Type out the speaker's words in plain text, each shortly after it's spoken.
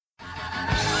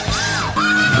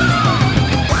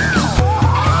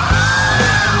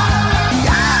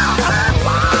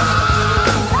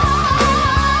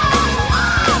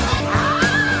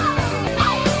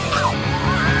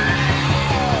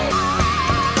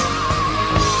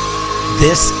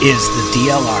This is the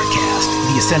DLR Cast,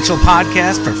 the essential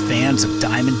podcast for fans of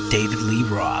Diamond David Lee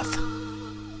Roth.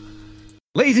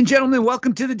 Ladies and gentlemen,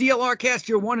 welcome to the DLR Cast,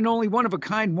 your one and only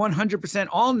one-of-a-kind, 100%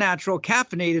 all-natural,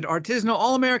 caffeinated, artisanal,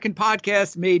 all-American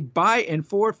podcast made by and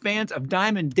for fans of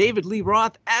Diamond David Lee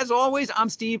Roth. As always, I'm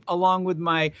Steve, along with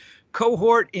my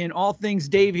cohort in all things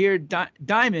Dave here,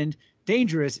 Diamond,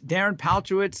 Dangerous, Darren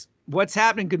Paltrowitz. What's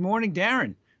happening? Good morning,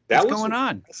 Darren. What's going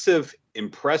on?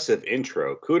 Impressive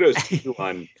intro. Kudos to you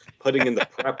on putting in the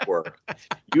prep work.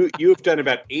 You've done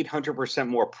about 800%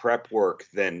 more prep work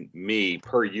than me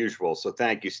per usual. So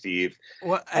thank you, Steve.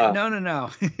 Well, no.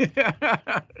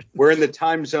 We're in the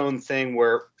time zone thing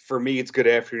where for me it's good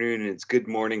afternoon and it's good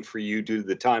morning for you due to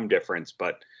the time difference.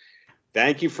 But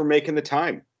thank you for making the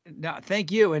time. No,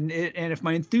 thank you. And if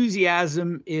my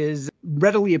enthusiasm is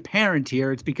readily apparent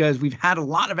here, it's because we've had a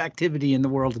lot of activity in the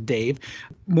world of Dave,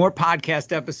 more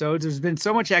podcast episodes. There's been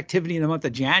so much activity in the month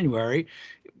of January,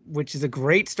 which is a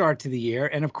great start to the year.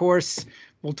 And of course,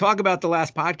 we'll talk about the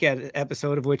last podcast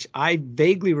episode of which I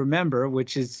vaguely remember,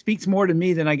 which speaks more to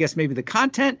me than I guess maybe the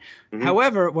content. Mm-hmm.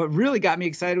 However, what really got me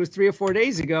excited was 3 or 4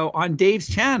 days ago on Dave's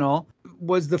channel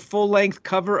was the full-length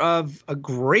cover of a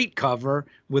great cover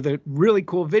with a really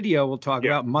cool video we'll talk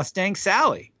about, Mustang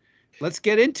Sally. Let's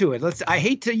get into it. I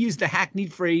hate to use the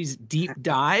hackneyed phrase deep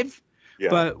dive,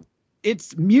 but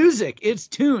it's music, it's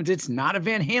tunes, it's not a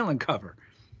Van Halen cover.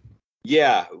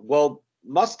 Yeah, well,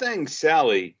 Mustang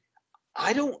Sally,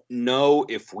 I don't know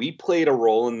if we played a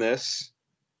role in this.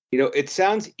 You know, it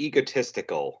sounds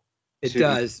egotistical. It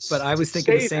does, but I was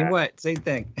thinking the same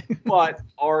thing. But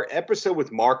our episode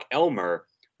with Mark Elmer,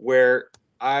 where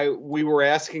we were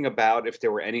asking about if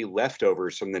there were any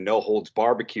leftovers from the No Holds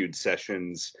Barbecued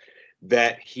sessions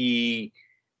that he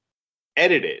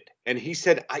edited, and he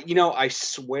said, I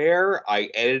swear I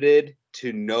edited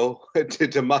to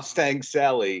Mustang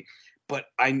Sally, but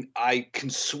I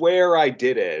can swear I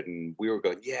did it. And we were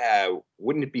going, yeah,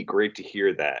 wouldn't it be great to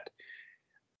hear that?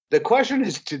 The question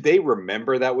is, did they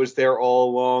remember that was there all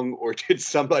along, or did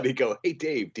somebody go, hey,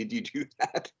 Dave, did you do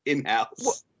that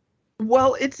in-house?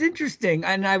 Well, it's interesting.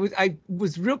 And I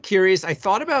was real curious. I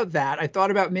thought about that. I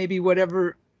thought about maybe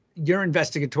whatever your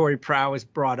investigatory prowess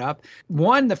brought up.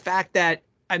 One, the fact that,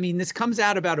 this comes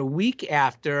out about a week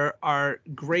after our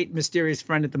great mysterious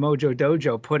friend at the Mojo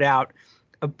Dojo put out,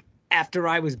 after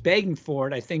I was begging for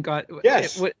it, I think.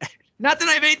 Yes. Not that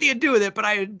I have anything to do with it, but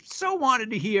I so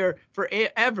wanted to hear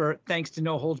forever, thanks to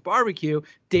No Holds Barbecue,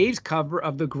 Dave's cover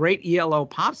of the great ELO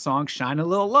pop song, Shine a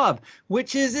Little Love,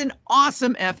 which is an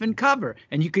awesome effing cover.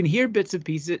 And you can hear bits and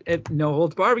pieces at No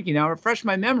Holds Barbecue. Now, refresh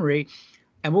my memory,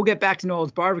 and we'll get back to No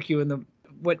Holds Barbecue and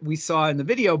what we saw in the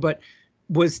video, but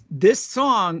was this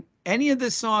song, any of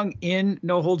this song in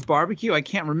No Holds Barbecue? I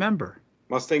can't remember.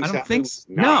 Mustang I don't think so.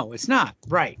 No, it's not.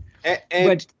 Right.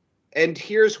 And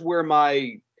here's where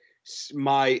my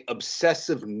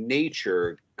obsessive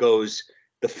nature goes.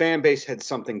 The fan base had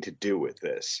something to do with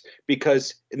this,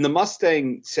 because in the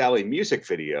Mustang Sally music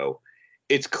video,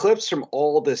 it's clips from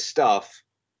all this stuff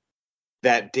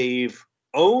that Dave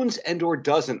owns and or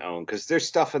doesn't own, because there's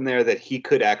stuff in there that he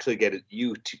could actually get a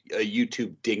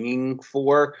YouTube dinging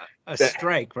for. A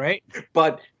strike, right?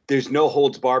 But there's No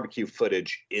Holds Barbecue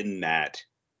footage in that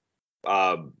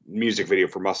music video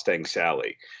for Mustang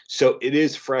Sally. So it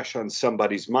is fresh on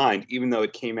somebody's mind, even though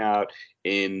it came out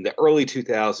in the early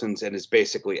 2000s and is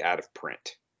basically out of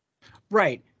print.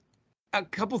 Right. A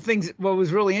couple things. What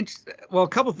was really interesting. Well, a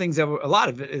couple things a lot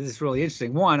of it is really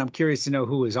interesting. One, I'm curious to know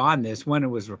who was on this, when it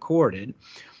was recorded,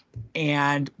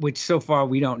 and which so far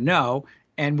we don't know.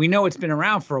 And we know it's been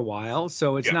around for a while,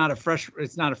 so it's not a fresh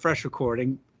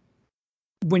recording.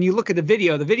 When you look at the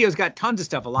video's got tons of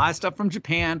stuff, a lot of stuff from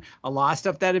Japan, a lot of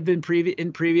stuff that had been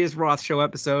in previous Roth Show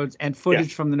episodes, and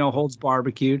footage from the No Holds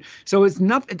Barbecued. So it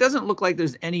doesn't look like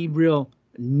there's any real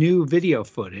new video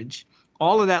footage.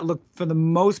 All of that for the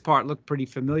most part, looked pretty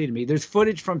familiar to me. There's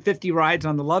footage from 50 Rides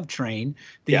on the Love Train,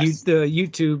 the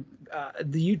YouTube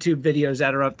videos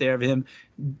that are up there of him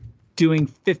doing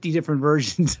 50 different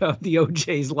versions of the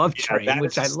OJ's Love Train,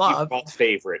 which I love. That's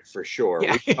favorite for sure.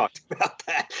 Yeah. We talked about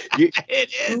that.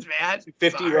 It is, man.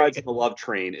 50 Rides on the Love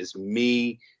Train is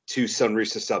me to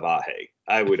Sunrisa Savaje,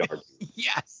 I would argue.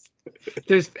 Yes.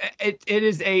 It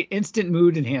is a instant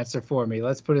mood enhancer for me.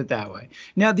 Let's put it that way.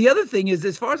 Now, the other thing is,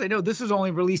 as far as I know, this was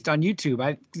only released on YouTube.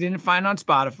 I didn't find it on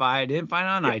Spotify. I didn't find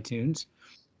it on iTunes,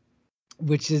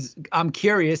 which is, I'm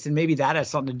curious, and maybe that has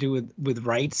something to do with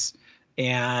rights.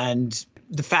 And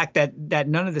the fact that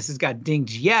none of this has got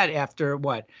dinged yet after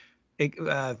what?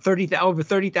 over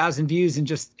 30,000 views in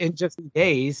just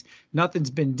days.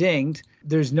 Nothing's been dinged.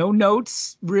 There's no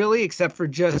notes really, except for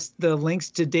just the links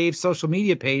to Dave's social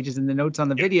media pages and the notes on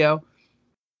the video.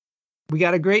 We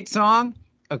got a great song,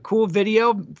 a cool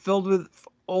video filled with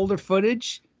older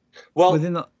footage. Well,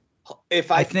 within the,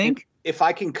 if I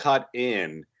can cut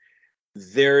in,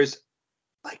 there's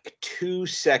like 2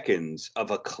 seconds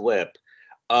of a clip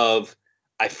of,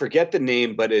 I forget the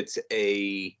name, but it's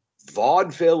a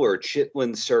vaudeville or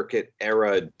Chitlin Circuit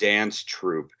era dance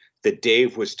troupe that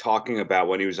Dave was talking about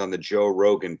when he was on the Joe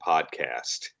Rogan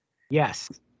podcast. Yes.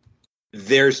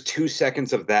 There's 2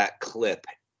 seconds of that clip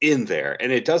in there,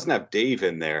 and it doesn't have Dave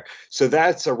in there. So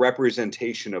that's a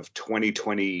representation of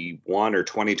 2021 or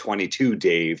 2022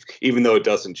 Dave, even though it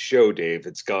doesn't show Dave.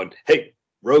 It's gone, hey,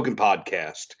 Rogan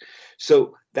podcast.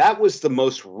 So that was the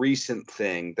most recent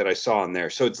thing that I saw in there.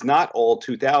 So it's not all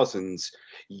 2000s,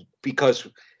 because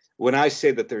when I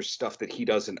say that there's stuff that he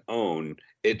doesn't own,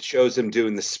 it shows him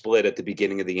doing the split at the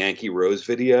beginning of the Yankee Rose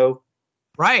video.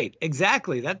 Right,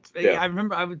 exactly. I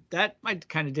remember that might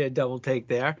kind of did a double take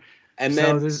there. And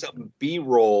then some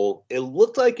B-roll. It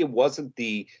looked like it wasn't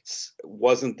the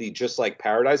Just Like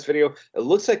Paradise video. It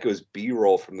looks like it was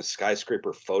B-roll from the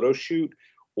skyscraper photo shoot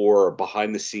or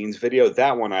behind the scenes video.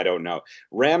 That one I don't know.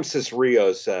 Ramses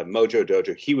Rios, Mojo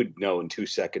Dojo, he would know in 2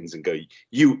 seconds and go,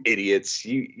 "You idiots!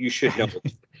 You should know."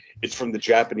 It's from the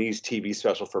Japanese TV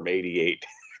special from '88.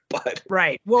 But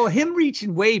right. Well, him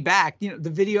reaching way back, the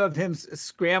video of him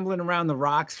scrambling around the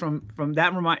rocks from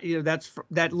that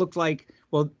that looked like,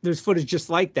 well, there's footage just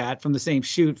like that from the same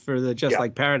shoot for the Just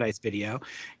Like Paradise video,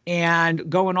 and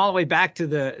going all the way back to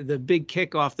the big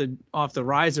kick off the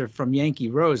riser from Yankee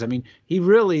Rose. I mean, he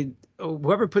really,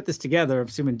 whoever put this together, I'm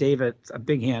assuming David, a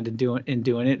big hand in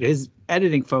doing it. His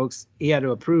editing folks, he had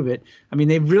to approve it. I mean,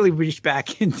 they really reached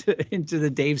back into the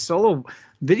Dave solo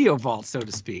video vault, so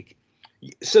to speak.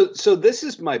 So this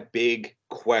is my big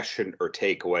question or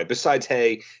takeaway. Besides,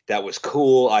 hey, that was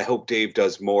cool. I hope Dave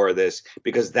does more of this,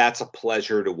 because that's a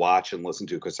pleasure to watch and listen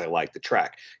to because I like the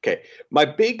track. Okay, my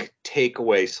big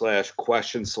takeaway /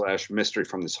 question / mystery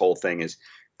from this whole thing is,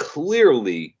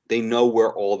 clearly they know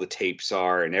where all the tapes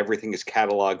are and everything is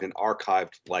cataloged and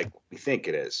archived like we think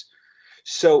it is.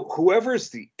 So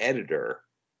whoever's the editor,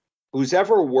 who's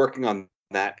ever working on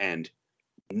that end,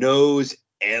 knows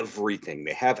everything.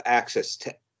 They have access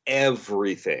to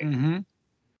everything. Mm-hmm.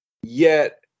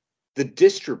 Yet the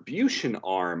distribution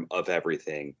arm of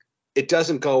everything, it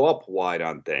doesn't go up wide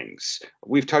on things.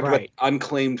 We've talked about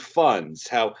unclaimed funds,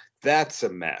 how that's a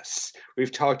mess.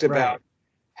 We've talked about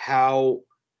how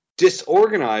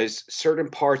disorganized certain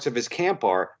parts of his camp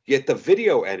are, yet the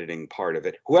video editing part of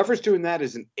it, whoever's doing that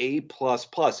is an A++.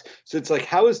 So it's like,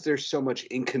 how is there so much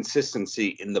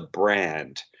inconsistency in the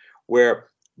brand where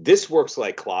this works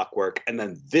like clockwork and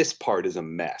then this part is a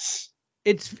mess?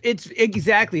 It's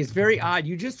exactly. It's very odd.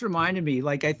 You just reminded me,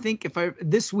 like, I think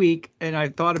this week, and I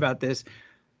thought about this,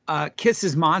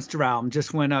 Kiss's Monster album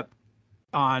just went up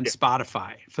on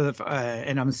Spotify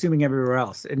and I'm assuming everywhere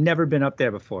else. It never been up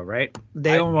there before, right?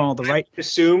 They own all the right.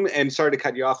 Assume, and sorry to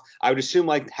cut you off, I would assume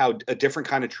like how A Different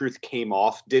Kind of Truth came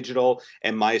off digital,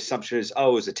 and my assumption is,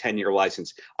 it was a 10-year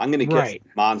license. I'm going to guess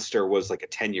Monster was like a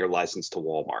 10-year license to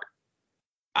Walmart.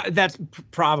 That's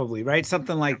probably right,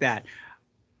 something like that.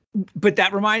 But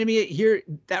that reminded me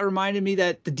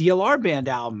that the DLR band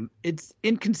album, it's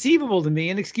inconceivable to me,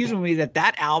 inexcusable to me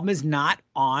that album is not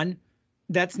on.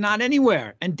 That's not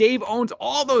anywhere. And Dave owns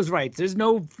all those rights. There's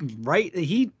no right.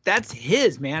 That's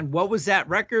his, man. What was that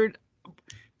record?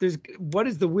 What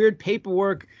is the weird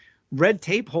paperwork, red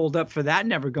tape hold up for that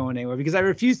never going anywhere? Because I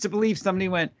refuse to believe somebody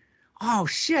went, oh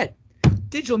shit,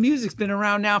 digital music's been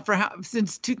around now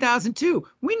since 2002.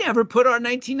 We never put our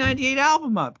 1998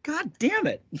 album up. God damn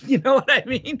it. You know what I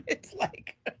mean? It's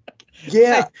like,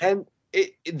 yeah. And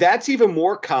that's even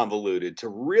more convoluted to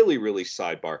really, really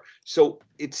sidebar. So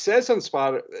it says on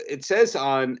Spotify, it says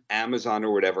on Amazon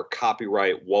or whatever,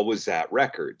 copyright What Was That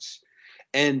Records.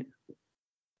 And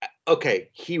okay,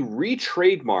 he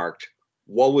re-trademarked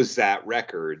What Was That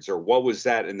Records or What Was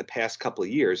That in the past couple of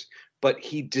years, but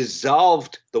he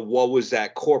dissolved the What Was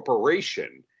That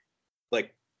Corporation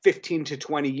like 15 to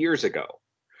 20 years ago.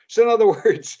 So in other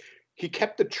words, he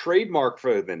kept the trademark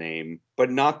for the name,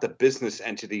 but not the business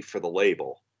entity for the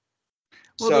label.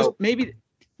 Well,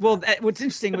 what's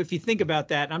interesting, if you think about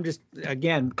that, I'm just,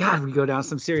 again, God, we go down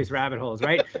some serious rabbit holes,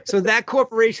 right? So that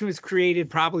corporation was created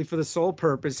probably for the sole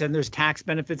purpose, and there's tax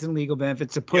benefits and legal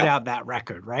benefits to put out that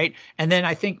record, right? And then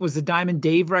I think was the Diamond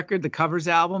Dave record, the covers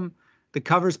album, the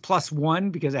covers plus one,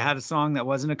 because it had a song that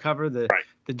wasn't a cover, the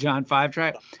John 5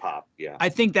 track. Pop, yeah. I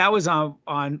think that was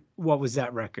on What Was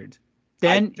That Record.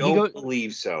 Then I don't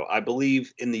believe so. I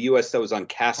believe in the U.S. that was on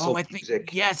Castle Music.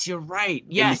 Yes, you're right. In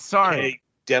the Yes, sorry. UK,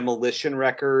 Demolition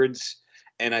Records.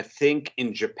 And I think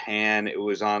in Japan, it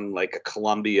was on like a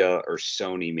Columbia or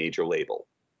Sony major label.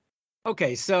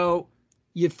 Okay, so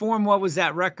you form What Was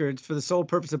That Records for the sole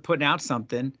purpose of putting out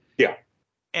something. Yeah.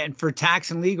 And for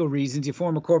tax and legal reasons, you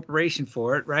form a corporation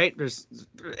for it, right?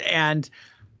 And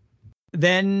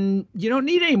then you don't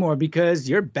need any more because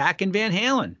you're back in Van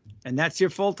Halen. And that's your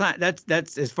full time.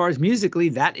 That's as far as musically,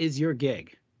 that is your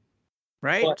gig.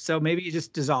 Right. But, so maybe you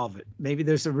just dissolve it. Maybe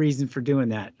there's a reason for doing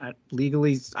that.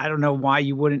 Legally, I don't know why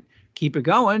you wouldn't keep it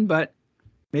going, but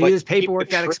maybe there's paperwork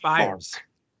that expires.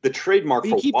 The trademark.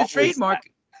 You keep the trademark.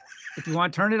 If you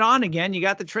want to turn it on again, you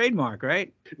got the trademark,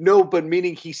 right? No, but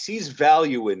meaning he sees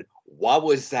value in what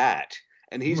was that?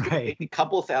 And he's going to pay a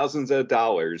couple thousands of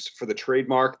dollars for the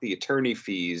trademark, the attorney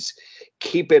fees,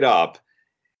 keep it up,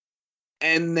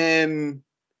 and then,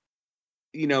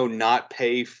 not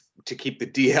pay to keep the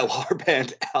DLR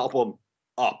band album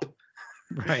up.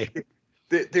 Right.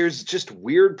 There's just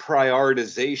weird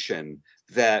prioritization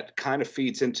that kind of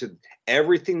feeds into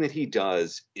everything that he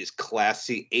does is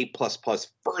classy, A++,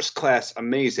 first class,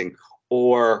 amazing,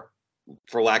 or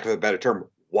for lack of a better term,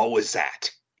 what was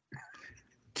that?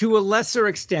 To a lesser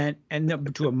extent,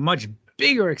 and to a much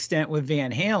bigger extent with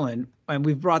Van Halen, and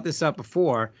we've brought this up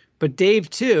before, but Dave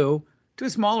too, to a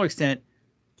smaller extent,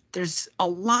 there's a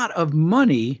lot of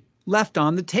money left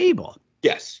on the table.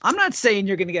 Yes. I'm not saying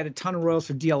you're going to get a ton of royalties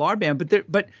for DLR band,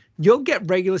 but you'll get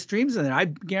regular streams in there. I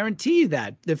guarantee you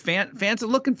that. The fans are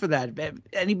looking for that.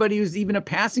 Anybody who's even a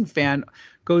passing fan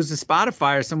goes to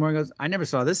Spotify or somewhere and goes, I never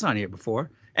saw this on here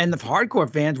before. And the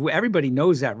hardcore fans, everybody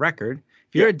knows that record.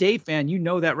 If you're a Dave fan, you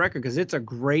know that record because it's a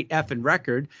great effing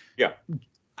record. Yeah.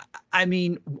 I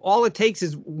mean, all it takes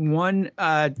is one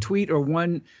tweet or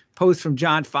one post from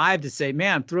John 5 to say,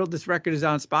 man, I'm thrilled this record is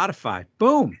on Spotify.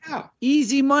 Boom. Yeah.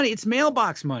 Easy money. It's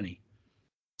mailbox money.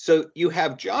 So you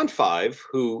have John 5,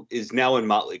 who is now in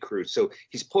Motley Crue. So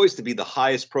he's poised to be the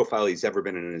highest profile he's ever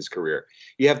been in his career.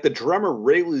 You have the drummer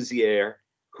Ray Luzier,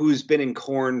 who's been in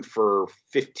Korn for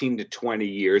 15 to 20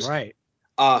 years. Right.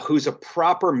 Who's a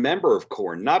proper member of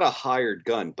Korn, not a hired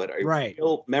gun, but a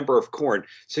real member of Korn.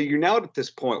 So you're now at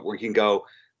this point where you can go,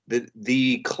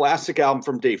 the classic album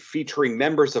from Dave featuring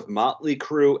members of Motley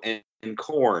Crue and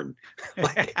Korn.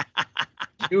 Like,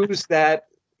 use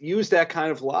that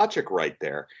kind of logic right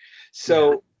there.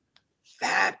 So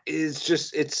that is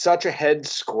just, it's such a head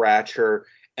scratcher.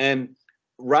 And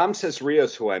Ramses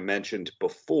Rios, who I mentioned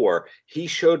before, he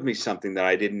showed me something that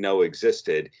I didn't know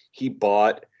existed. He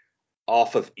bought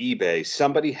off of eBay.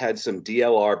 Somebody had some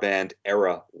DLR band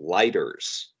era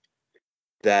lighters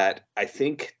that I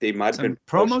think they might have been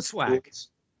promo swag.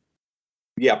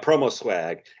 Yeah, promo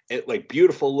swag. Like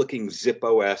beautiful looking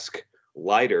Zippo-esque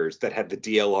lighters that had the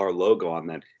DLR logo on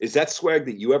them. Is that swag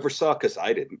that you ever saw? Because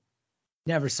I didn't.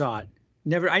 Never saw it.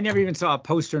 I never even saw a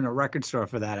poster in a record store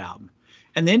for that album.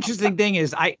 And the interesting thing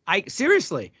is, I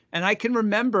seriously, and I can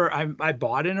remember I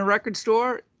bought it in a record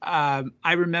store. I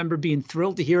remember being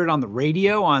thrilled to hear it on the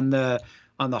radio on the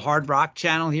Hard Rock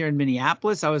channel here in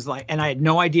Minneapolis. I was like, and I had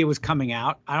no idea it was coming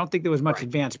out. I don't think there was much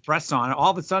advanced press on it.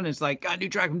 All of a sudden, it's like, got a new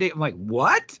track from Dave. I'm like,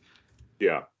 what?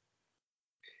 Yeah.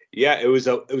 Yeah, it was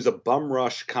a bum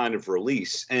rush kind of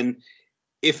release. And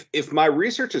if my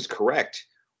research is correct,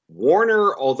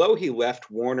 Warner, although he left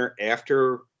Warner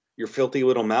after Your Filthy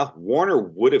Little Mouth, Warner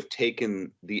would have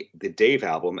taken the Dave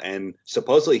album, and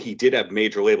supposedly he did have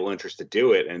major label interest to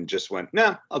do it and just went,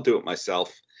 nah, I'll do it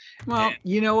myself. Well,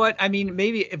 you know what? I mean,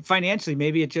 maybe financially,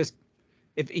 maybe it just,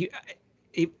 if he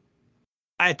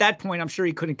at that point, I'm sure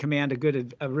he couldn't command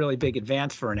a really big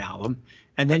advance for an album.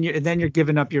 And then you're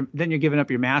giving up your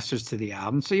masters to the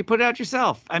album. So you put it out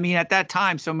yourself. I mean, at that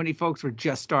time, so many folks were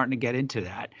just starting to get into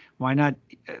that. Why not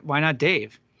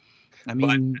Dave? I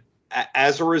mean, but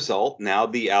as a result, now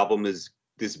the album is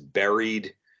this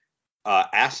buried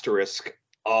asterisk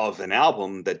of an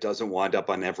album that doesn't wind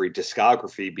up on every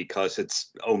discography because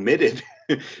it's omitted.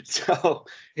 So,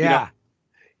 yeah.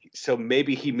 So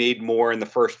maybe he made more in the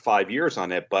first 5 years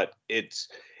on it, but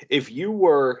if you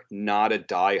were not a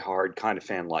diehard kind of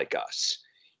fan like us,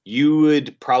 you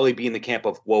would probably be in the camp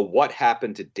of, well, what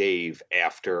happened to Dave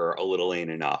after A Little Ain't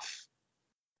Enough?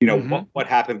 What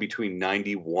happened between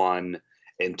 91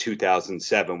 and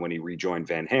 2007 when he rejoined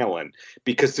Van Halen?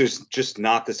 Because there's just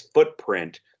not this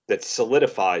footprint that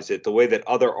solidifies it the way that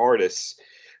other artists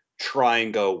try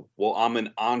and go, well, I'm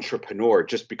an entrepreneur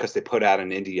just because they put out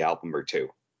an indie album or two.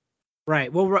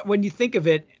 Right. Well, when you think of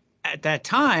it, at that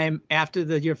time, after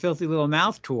Your Filthy Little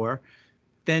Mouth tour,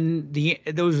 then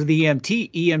those were the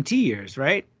EMT years,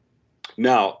 right?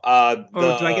 No, Or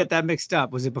do I get that mixed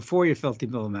up? Was it before your Filthy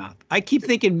Little Mouth? I keep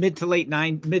thinking mid to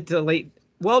late.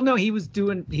 Well, no, he was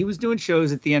doing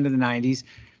shows at the end of the 90s,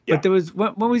 yeah, but there was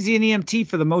when was he an EMT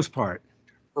for the most part?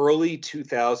 early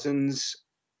 2000s,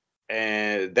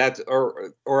 and that's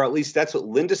or at least that's what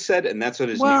Linda said, and that's what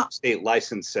his New Well, York State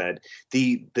license said.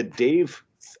 The Dave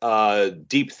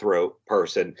Deep Throat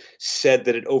person said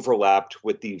that it overlapped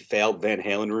with the failed Van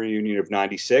Halen reunion of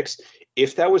 '96.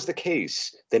 If that was the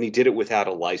case, then he did it without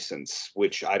a license,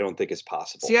 which I don't think is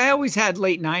possible. see, I always had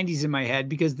late 90s in my head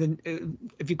because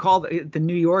if you call the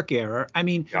New York era, I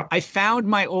mean, Yeah. I found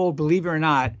my old, believe it or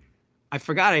not, I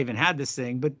forgot I even had this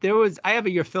thing, but I have a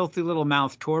Your Filthy Little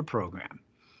Mouth tour program.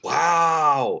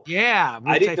 Wow. Yeah,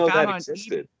 I which didn't I know found that on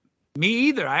existed. Me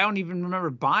either. I don't even remember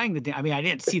buying I mean, I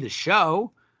didn't see the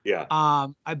show. Yeah.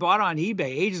 I bought it on eBay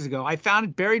ages ago. I found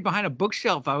it buried behind a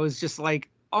bookshelf. I was just like,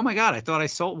 oh my God, I thought I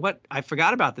sold I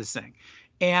forgot about this thing.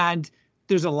 And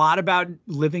there's a lot about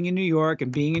living in New York and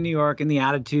being in New York and the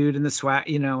attitude and the swag,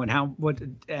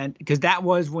 and because that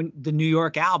was when the New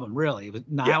York album, really. It was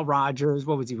Nile Rodgers.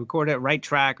 What was he recorded at Right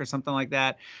Track or something like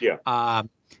that? Yeah.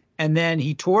 And then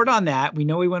he toured on that. We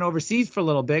know he went overseas for a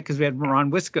little bit because we had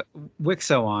Ron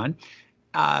Wixo on.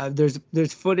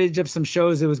 There's footage of some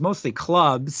shows. It was mostly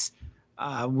clubs,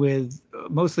 with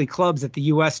mostly clubs that the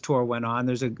U.S. tour went on.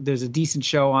 There's a decent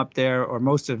show up there, or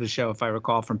most of the show, if I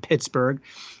recall, from Pittsburgh.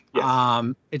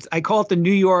 Yes. I call it the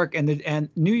New York and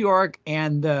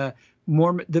the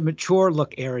mature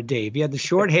look era Dave. He had the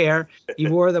short hair. He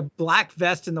wore the black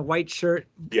vest and the white shirt.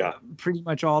 Yeah. Pretty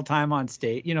much all time on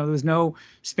stage. There was no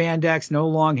spandex, no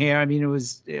long hair. I mean, it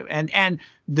was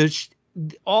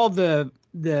all the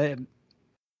I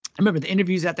remember the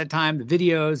interviews at that time, the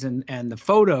videos and the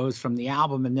photos from the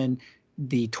album, and then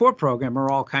the tour program are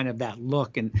all kind of that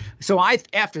look. And so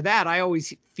after that, I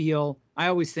always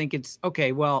think it's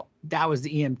okay. Well, that was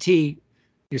the EMT.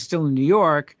 You're still in New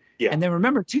York. Yeah. And then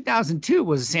remember 2002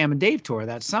 was a Sam and Dave tour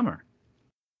that summer.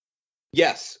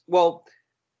 Yes. Well,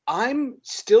 I'm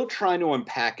still trying to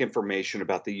unpack information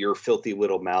about the Your Filthy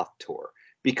Little Mouth tour,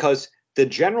 because the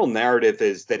general narrative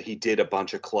is that he did a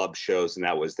bunch of club shows and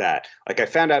that was that. Like, I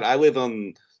found out, I live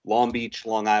on Long Beach,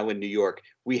 Long Island, New York.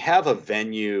 We have a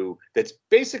venue that's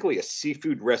basically a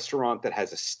seafood restaurant that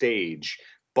has a stage,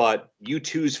 but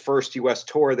U2's first US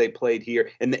tour, they played here.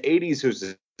 In the 80s, there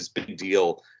was this big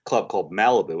deal club called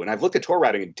Malibu. And I've looked at tour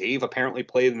routing, and Dave apparently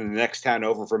played in the next town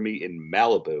over from me in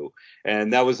Malibu.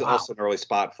 And that was also an early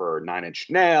spot for Nine Inch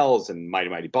Nails and Mighty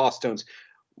Mighty Bosstones.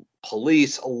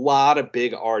 Police, a lot of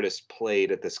big artists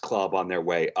played at this club on their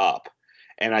way up.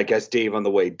 And I guess Dave on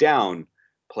the way down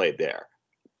played there.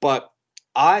 But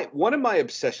one of my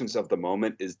obsessions of the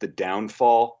moment is the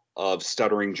downfall of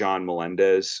Stuttering John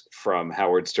Melendez from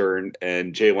Howard Stern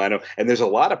and Jay Leno. And there's a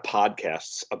lot of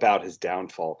podcasts about his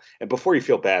downfall. And before you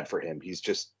feel bad for him, he's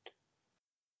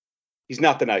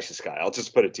not the nicest guy. I'll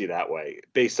just put it to you that way,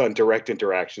 based on direct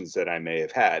interactions that I may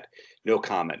have had. No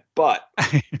comment. But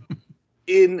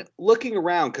in looking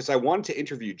around, because I wanted to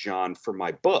interview John for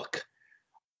my book,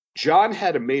 John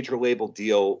had a major label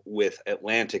deal with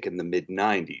Atlantic in the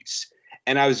mid-90s.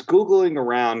 And I was Googling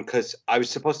around because I was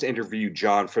supposed to interview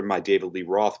John for my David Lee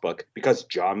Roth book, because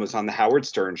John was on the Howard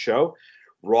Stern show.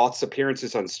 Roth's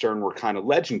appearances on Stern were kind of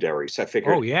legendary. So I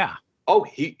figured,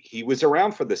 he was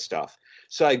around for this stuff.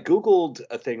 So I Googled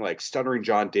a thing like Stuttering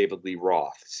John, David Lee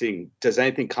Roth, seeing does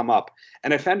anything come up.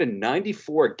 And I found a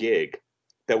 94 gig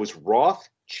that was Roth,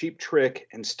 Cheap Trick,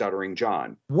 and Stuttering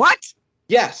John. What?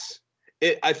 Yes.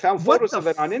 I found photos of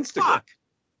it on Instagram. Fuck?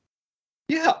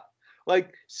 Yeah.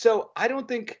 Like, so I don't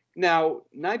think now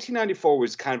 1994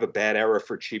 was kind of a bad era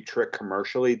for Cheap Trick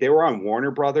commercially. They were on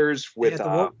Warner Brothers with the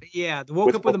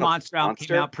Woke Up with a Monster album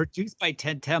came out, produced by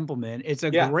Ted Templeman. It's a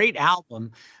great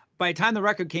album. By the time the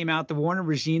record came out, the Warner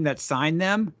regime that signed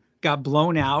them got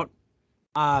blown out.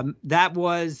 That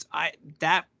was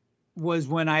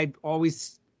when I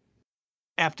always,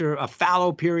 after a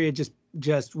fallow period,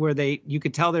 just where you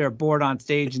could tell they were bored on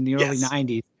stage in the early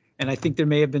 90s. And I think there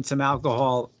may have been some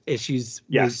alcohol issues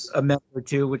with a member or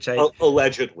two, which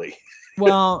allegedly.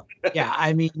 Well, yeah.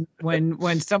 I mean, when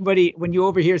you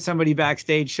overhear somebody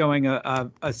backstage showing a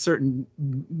certain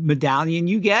medallion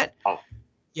you get,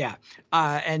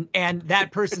 and that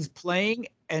person's playing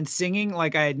and singing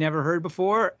like I had never heard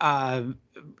before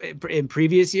in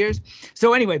previous years.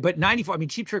 So anyway, but 94, I mean,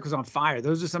 Cheap Trick was on fire.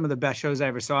 Those are some of the best shows I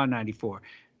ever saw in 94.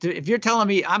 If you're telling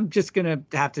me I'm just going to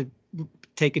have to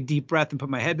take a deep breath and put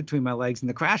my head between my legs in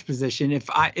the crash position, if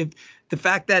the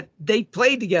fact that they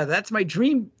played together, that's my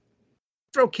dream.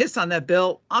 Throw Kiss on that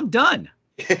bill, I'm done.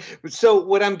 So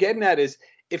what I'm getting at is,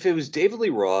 if it was David Lee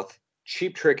Roth,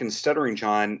 Cheap Trick and Stuttering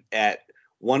John at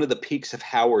one of the peaks of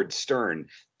Howard Stern.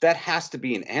 That has to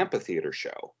be an amphitheater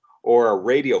show or a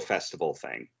radio festival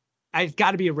thing. It's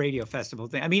got to be a radio festival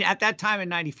thing. I mean, at that time in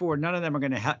 '94, none of them are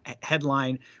going to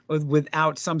headline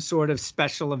without some sort of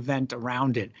special event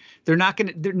around it. They're not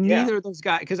going to. Neither of those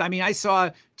guys. Because I mean, I saw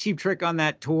Cheap Trick on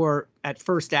that tour at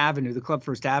First Avenue, the Club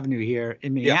First Avenue here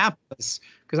in Minneapolis,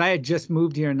 because I had just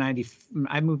moved here in '90.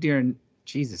 I moved here in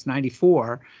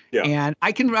 '94. Yeah. And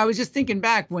I was just thinking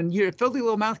back when your Filthy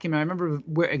Little Mouth came out. I remember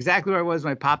exactly where I was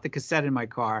when I popped the cassette in my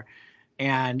car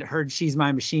and heard She's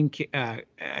My Machine kick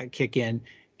in.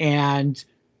 And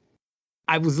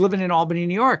I was living in Albany,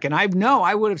 New York, and I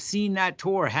would have seen that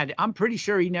tour. I'm pretty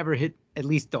sure he never hit at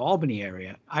least the Albany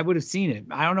area. I would have seen it.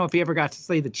 I don't know if he ever got to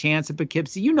play the Chance at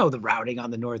Poughkeepsie. You know the routing on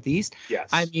the Northeast. Yes.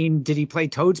 I mean, did he play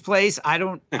Toad's Place? I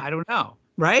don't know.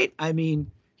 Right? I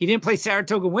mean, he didn't play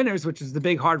Saratoga Winners, which was the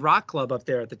big hard rock club up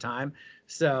there at the time.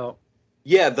 So.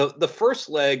 Yeah, the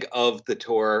first leg of the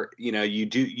tour, you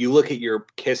look at your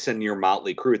Kiss and your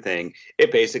Motley Crue thing.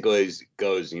 It basically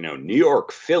goes, New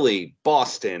York, Philly,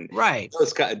 Boston, right?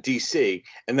 It's got DC,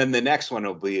 and then the next one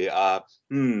will be, well,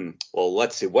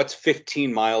 let's see, what's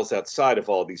 15 miles outside of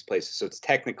all these places? So it's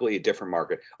technically a different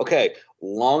market. Okay,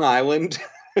 Long Island,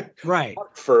 right?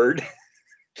 Hartford,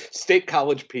 State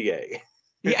College, PA.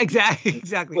 Yeah, exactly.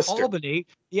 Worcester. Albany,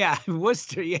 yeah,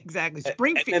 Worcester, yeah, exactly.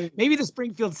 Springfield, maybe the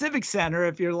Springfield Civic Center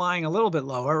if you're lying a little bit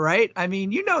lower, right? I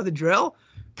mean, you know the drill.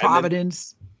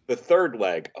 Providence. The third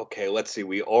leg. Okay, let's see.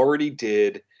 We already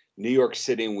did New York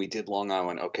City and we did Long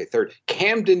Island. Okay, third,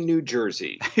 Camden, New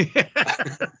Jersey.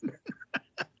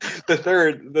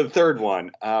 The third one.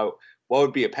 What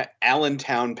would be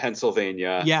Allentown,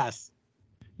 Pennsylvania? Yes.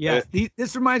 Yes,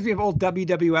 this reminds me of old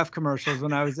WWF commercials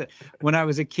when I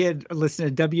was a kid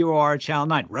listening to WR Channel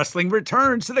 9. Wrestling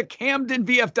returns to the Camden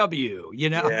VFW.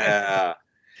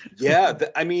 Yeah.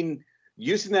 I mean,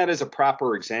 using that as a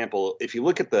proper example, if you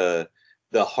look at the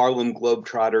Harlem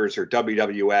Globetrotters or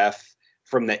WWF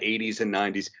from the 80s and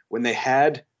 90s, when they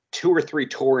had 2 or 3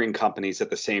 touring companies at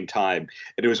the same time,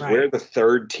 and it was where the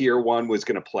third tier one was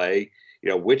going to play.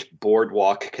 Which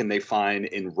boardwalk can they find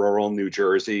in rural New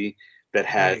Jersey that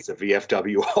has a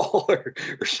VFW hall or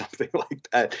something like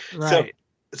that. Right.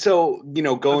 So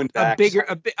going back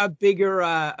a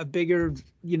bigger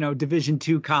Division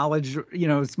II college,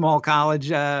 small college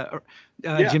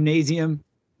gymnasium,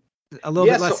 a little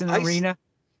bit less than an arena.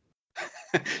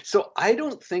 So I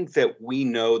don't think that we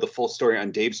know the full story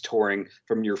on Dave's touring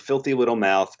from Your Filthy Little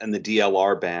Mouth and the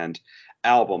DLR Band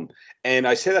album. And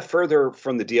I say that further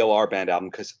from the DLR Band album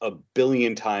because a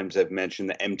billion times I've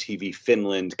mentioned the MTV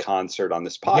Finland concert on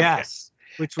this podcast. Yes,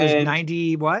 which was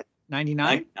 90 what?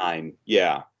 99? 99,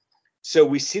 yeah. So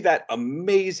we see that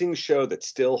amazing show that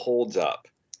still holds up.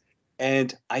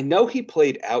 And I know he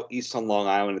played out east on Long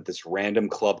Island at this random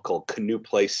club called Canoe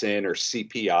Place Inn or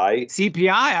CPI.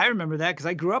 CPI, I remember that because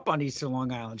I grew up on eastern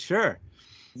Long Island, sure.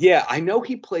 Yeah, I know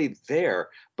he played there,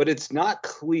 but it's not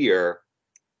clear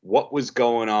what was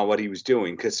going on, what he was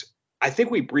doing. Because I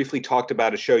think we briefly talked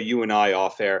about a show, you and I,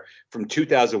 off air from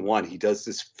 2001. He does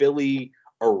this Philly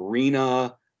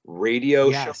arena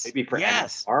radio show, maybe for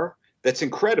NSR. That's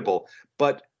incredible.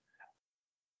 But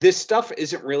this stuff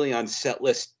isn't really on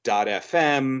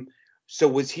setlist.fm. So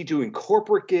was he doing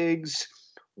corporate gigs?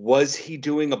 Was he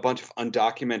doing a bunch of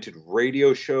undocumented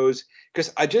radio shows?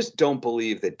 Because I just don't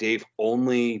believe that Dave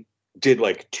only did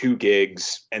like 2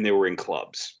 gigs and they were in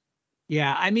clubs.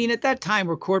 Yeah, I mean, at that time,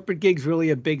 were corporate gigs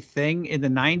really a big thing in the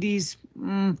 90s?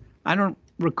 I don't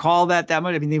recall that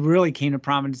much. I mean, they really came to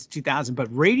prominence in 2000, but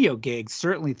radio gigs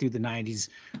certainly through the 90s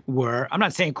were. I'm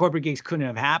not saying corporate gigs couldn't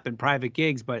have happened, private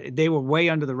gigs, but they were way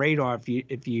under the radar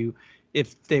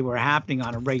if they were happening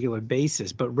on a regular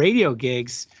basis. But radio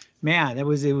gigs, man, it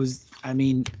was. I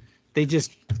mean,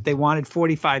 they wanted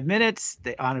 45 minutes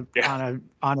on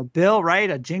a bill, right?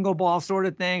 A Jingle Ball sort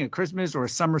of thing, a Christmas or a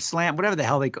Summer Slam, whatever the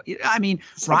hell they call. I mean,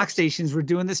 rock stations were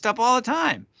doing this stuff all the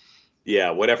time.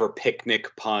 Yeah, whatever picnic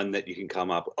pun that you can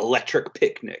come up, electric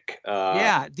picnic.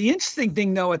 Yeah, the interesting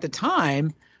thing though at the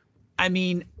time, I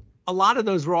mean, a lot of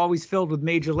those were always filled with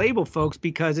major label folks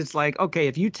because it's like, okay,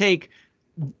 if you take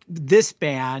this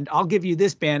band, I'll give you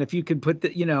this band if you can put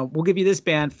we'll give you this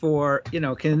band for,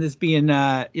 can this be in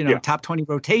top 20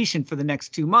 rotation for the next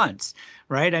 2 months,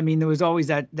 right? I mean, there was always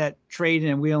that trading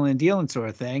and wheeling and dealing sort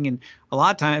of thing, and a lot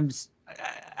of times,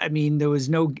 I mean, there was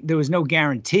no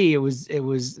guarantee. It was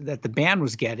that the band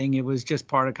was getting. It was just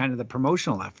part of kind of the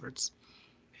promotional efforts.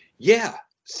 Yeah,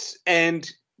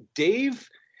 and Dave,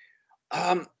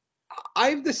 I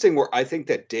have this thing where I think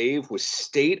that Dave was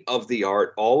state of the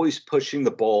art, always pushing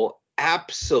the ball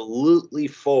absolutely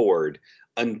forward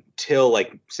until,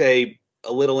 like, say,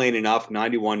 A Little Ain't Enough,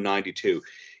 91, 92.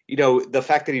 You know, the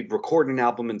fact that he'd record an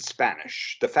album in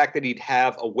Spanish, the fact that he'd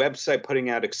have a website putting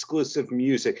out exclusive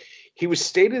music. He was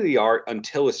state of the art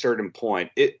until a certain point.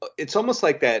 It's almost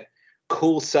like that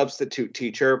cool substitute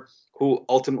teacher who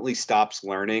ultimately stops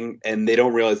learning and they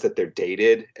don't realize that they're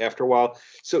dated after a while.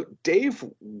 So Dave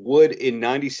would, in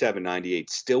 97, 98,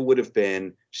 still would have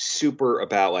been super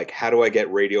about, like, how do I get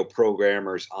radio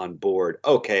programmers on board?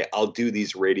 Okay, I'll do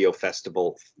these radio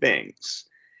festival things.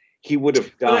 He would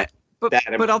have done that.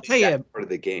 But I'll tell you, part of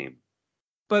the game.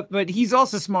 But he's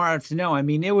also smart enough to know. I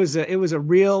mean, it was a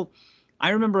real. I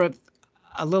remember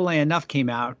a Little Ain't Enough came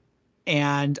out,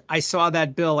 and I saw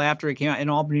that bill after it came out in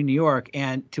Albany, New York,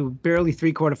 and to barely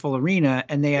 3/4 full arena,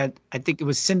 and they had, I think it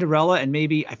was Cinderella and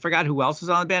maybe I forgot who else was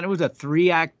on the band. It was a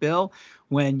 3-act bill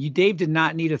when Dave did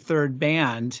not need a third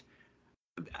band.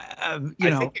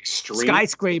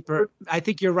 Skyscraper. I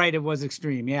think you're right. It was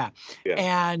Extreme. Yeah.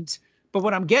 But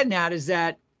what I'm getting at is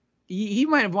that he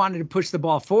might have wanted to push the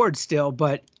ball forward still,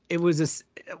 but it was a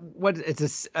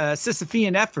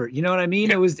Sisyphean effort. You know what I mean?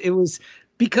 Yeah. It was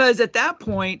because at that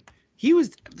point he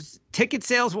was, ticket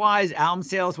sales wise, album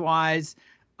sales wise,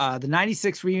 the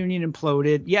 96 reunion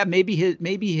imploded. Yeah. Maybe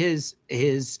his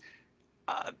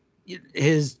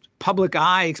public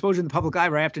eye exposure in the public eye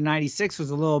right after 96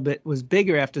 was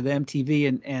bigger after the MTV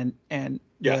and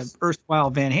yes. the erstwhile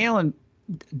Van Halen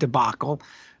debacle,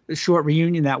 the short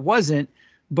reunion that wasn't.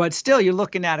 But still, you're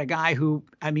looking at a guy who,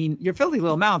 I mean, your Filthy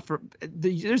Little Mouth,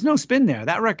 there's no spin there.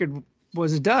 That record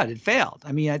was a dud. It failed.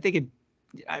 I mean, I think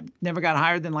I never got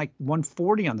higher than like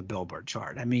 140 on the Billboard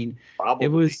chart. I mean, probably,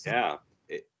 it was. Yeah.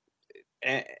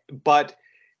 But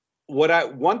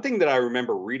one thing that I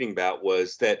remember reading about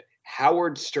was that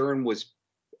Howard Stern was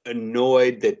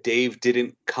annoyed that Dave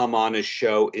didn't come on his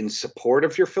show in support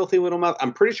of Your Filthy Little Mouth.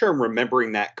 I'm pretty sure I'm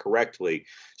remembering that correctly.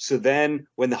 So then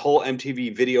when the whole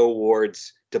MTV Video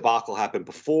Awards debacle happened,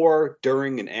 before,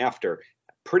 during, and after,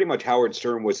 pretty much Howard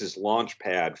Stern was his launch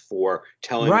pad for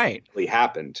telling what really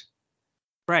happened.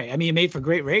 Right. I mean, it made for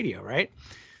great radio, right?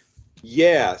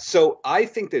 Yeah. So I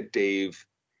think that Dave,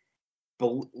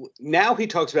 now he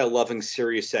talks about loving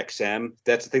Sirius XM.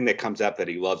 That's the thing that comes up, that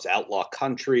he loves outlaw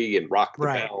country and Rock the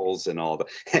Bells and all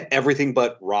everything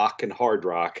but rock and hard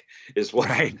rock is what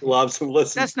he loves and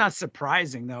listens. That's not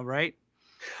surprising though, right?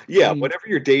 Yeah, I mean, whatever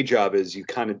your day job is, you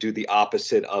kind of do the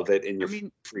opposite of it in your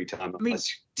free time. I mean,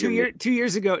 two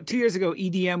years ago,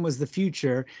 EDM was the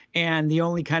future and the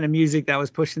only kind of music that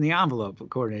was pushing the envelope,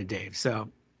 according to Dave. So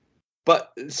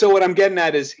what I'm getting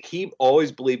at is he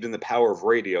always believed in the power of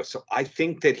radio. So I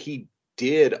think that he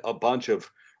did a bunch of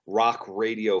rock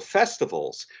radio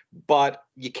festivals, but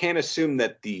you can't assume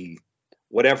that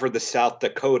whatever the South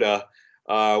Dakota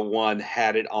one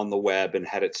had it on the web and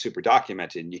had it super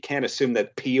documented. You can't assume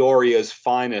that Peoria's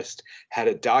Finest had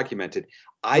it documented.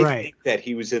 I think that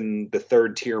he was in the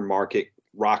third tier market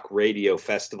rock radio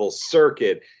festival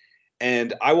circuit.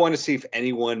 And I want to see if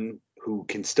anyone who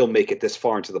can still make it this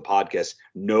far into the podcast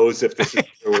knows if this is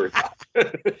true or not.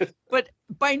 But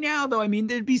by now, though, I mean,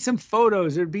 there'd be some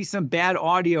photos, there'd be some bad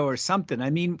audio or something. I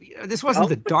mean, this wasn't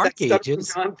the dark ages.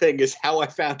 The John thing is how I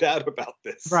found out about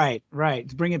this. Right.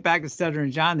 To bring it back to Stutter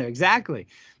and John there. Exactly.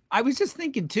 I was just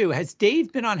thinking, too, has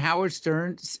Dave been on Howard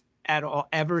Stern at all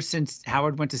ever since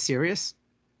Howard went to Sirius?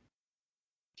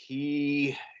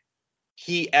 He,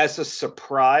 as a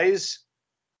surprise,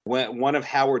 one of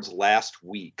Howard's last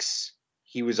weeks,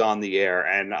 he was on the air,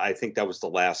 and I think that was the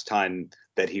last time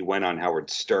that he went on Howard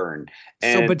Stern.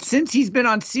 But since he's been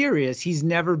on Sirius, he's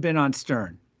never been on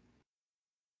Stern.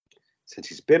 Since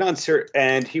he's been on Sirius,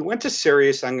 and he went to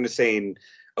Sirius, I'm going to say in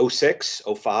 06,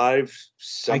 05.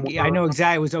 I know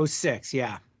exactly. It was 06,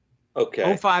 yeah.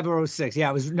 Okay. 05 or 06. Yeah,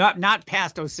 it was not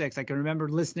past 06. I can remember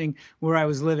listening where I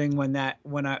was living when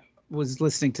I was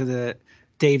listening to the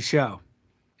Dave show.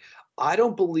 I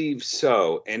don't believe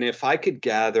so. And if I could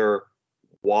gather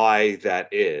why that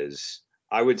is,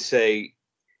 I would say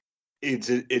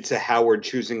it's a Howard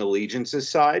choosing allegiances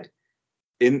side.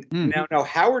 Now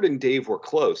Howard and Dave were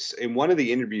close. In one of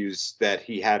the interviews that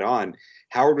he had on,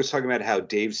 Howard was talking about how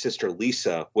Dave's sister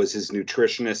Lisa was his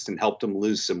nutritionist and helped him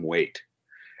lose some weight.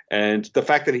 And the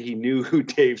fact that he knew who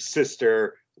Dave's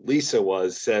sister Lisa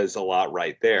was says a lot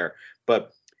right there.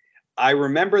 But I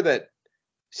remember that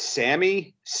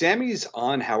Sammy's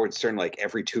on Howard Stern like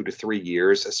every 2 to 3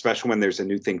 years, especially when there's a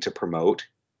new thing to promote.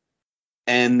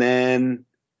 And then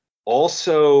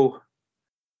also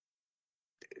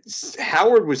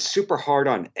Howard was super hard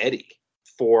on Eddie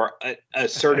for a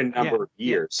certain number of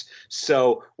years. Yeah.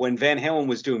 So when Van Halen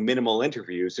was doing minimal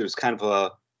interviews, it was kind of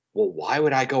well, why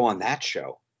would I go on that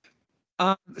show?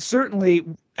 Certainly,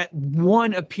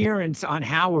 one appearance on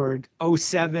Howard,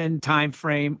 '07 time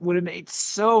frame would have made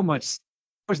so much.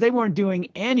 Of course, they weren't doing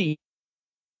any.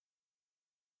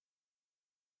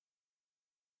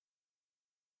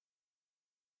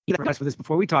 For this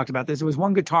before we talked about this, it was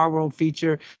one Guitar World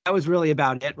feature. That was really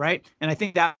about it, right? And I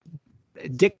think that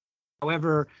Dick,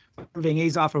 however, Van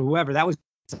Azoff or whoever, that was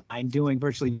doing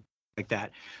virtually like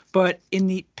that. But in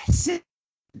the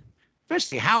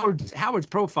especially Howard's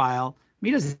profile, I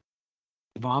mean, he doesn't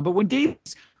on, but when Dave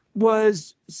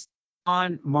was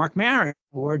on Mark Maron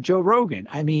or Joe Rogan,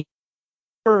 I mean,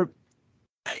 or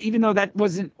even though that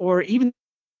wasn't, or even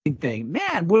thing,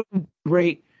 man, what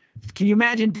great. Can you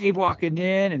imagine Dave walking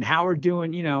in and Howard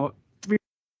doing,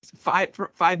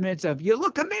 5 minutes of, you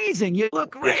look amazing, you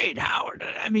look great, Howard.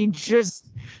 I mean, just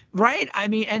right. I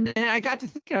mean, and I got to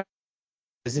think of,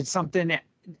 is it something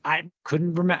I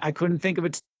couldn't remember? I couldn't think of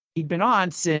it. He'd been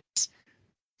on since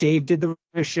Dave did the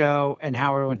show and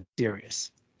Howard went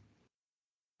serious.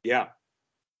 Yeah.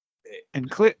 And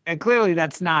clearly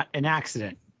that's not an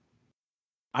accident.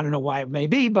 I don't know why it may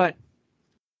be, but.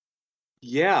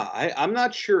 Yeah, I'm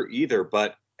not sure either,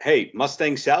 but hey,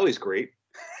 Mustang Sally's great.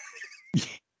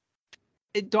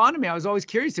 It dawned on me, I was always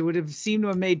curious. It would have seemed to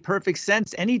have made perfect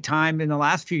sense any time in the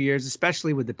last few years,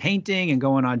 especially with the painting and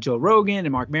going on Joe Rogan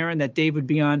and Mark Maron, that Dave would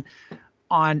be on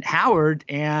Howard.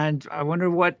 And I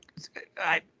wonder what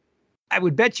I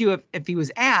would bet you if he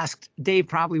was asked, Dave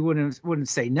probably wouldn't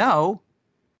say no.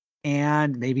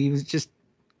 And maybe he was just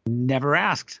never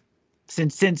asked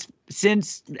since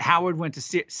Howard went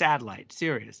to satellite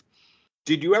Sirius.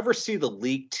 Did you ever see the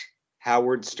leaked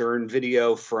Howard Stern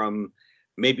video from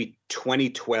maybe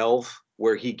 2012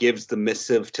 where he gives the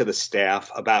missive to the staff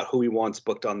about who he wants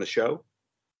booked on the show?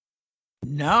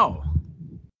 No.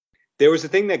 There was a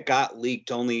thing that got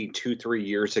leaked only 2-3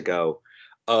 years ago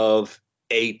of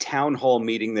a town hall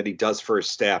meeting that he does for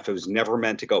his staff. It was never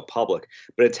meant to go public,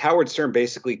 but it's Howard Stern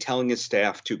basically telling his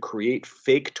staff to create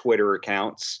fake Twitter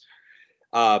accounts,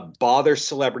 bother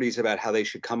celebrities about how they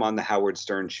should come on the Howard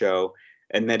Stern show,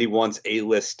 and that he wants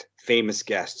A-list famous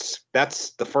guests.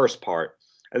 That's the first part.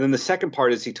 And then the second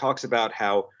part is he talks about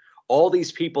how all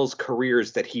these people's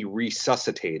careers that he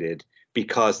resuscitated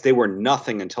because they were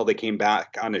nothing until they came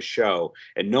back on his show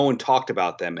and no one talked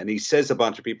about them. And he says a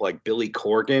bunch of people like Billy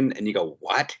Corgan, and you go,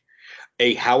 what?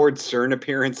 A Howard Stern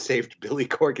appearance saved Billy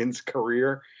Corgan's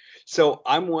career? So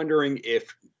I'm wondering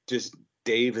if just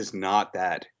Dave is not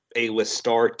that A-list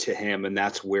star to him, and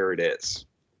that's where it is.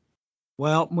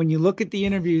 Well, when you look at the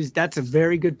interviews, that's a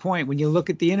very good point. When you look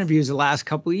at the interviews the last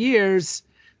couple of years,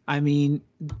 I mean,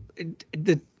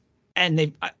 they've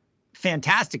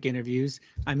fantastic interviews.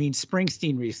 I mean,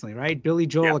 Springsteen recently, right? Billy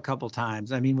Joel a couple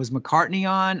times. I mean, was McCartney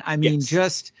on? I mean,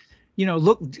 just,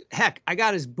 look, heck, I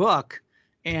got his book,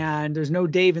 and there's no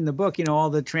Dave in the book. All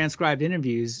the transcribed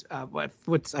interviews. I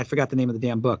forgot the name of the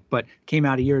damn book, but came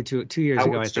out a year or 2 years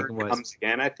ago. I think it was. Comes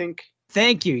Again, I think.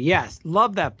 Thank you. Yes,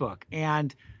 love that book.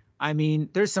 And I mean,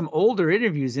 there's some older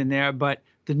interviews in there, but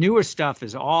the newer stuff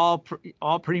is all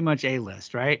pretty much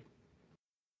A-list, right?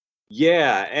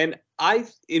 Yeah, and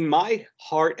in my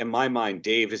heart and my mind,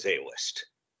 Dave is A-list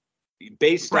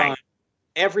based on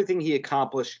everything he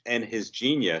accomplished and his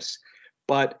genius.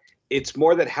 But it's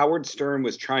more that Howard Stern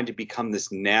was trying to become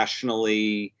this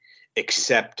nationally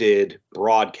accepted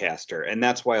broadcaster, and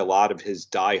that's why a lot of his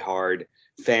diehard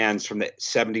fans from the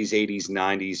 70s, 80s,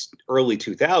 90s, early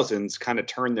 2000s kind of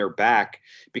turned their back,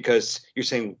 because you're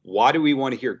saying, why do we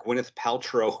want to hear Gwyneth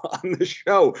Paltrow on the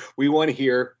show? We want to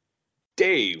hear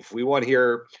Dave. We want to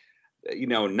hear,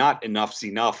 not Enough's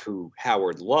Enough, who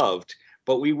Howard loved,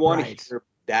 but we want to hear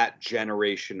that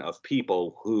generation of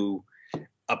people who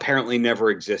apparently never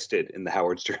existed in the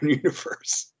Howard Stern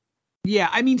universe. Yeah,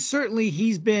 I mean, certainly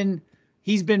he's been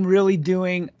really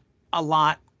doing a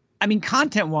lot. I mean,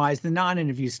 content-wise, the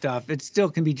non-interview stuff, it still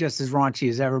can be just as raunchy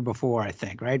as ever before, I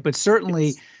think, right? But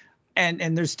certainly,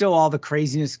 and there's still all the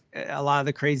craziness, a lot of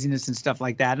the craziness and stuff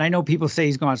like that. And I know people say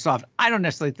he's gone soft. I don't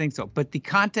necessarily think so. But the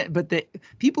content, but the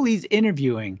people he's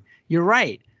interviewing, you're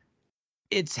right.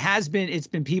 It's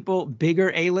been people,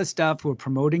 bigger A-list stuff, who are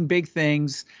promoting big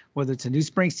things, whether it's a new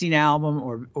Springsteen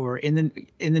album or in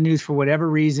the news for whatever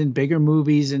reason, bigger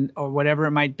movies or whatever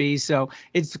it might be. So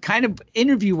it's kind of,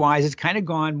 interview-wise, it's kind of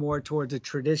gone more towards a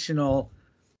traditional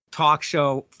talk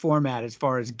show format as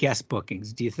far as guest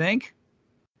bookings. Do you think?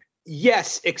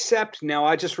 Yes, except now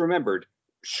I just remembered,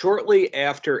 shortly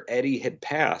after Eddie had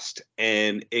passed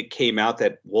and it came out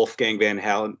that Wolfgang Van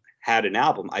Halen had an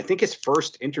album, I think his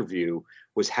first interview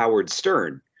was Howard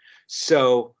Stern.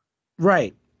 So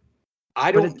right.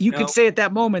 I don't know. You could say at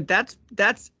that moment, that's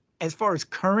as far as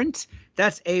current,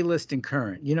 that's A-list and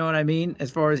current. You know what I mean? As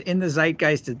far as in the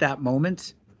zeitgeist at that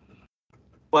moment.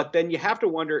 But then you have to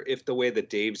wonder if the way that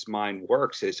Dave's mind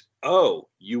works is, oh,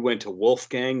 you went to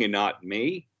Wolfgang and not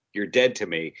me? You're dead to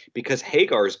me. Because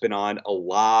Hagar's been on a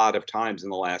lot of times in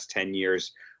the last 10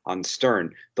 years on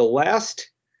Stern. The last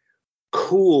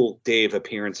cool Dave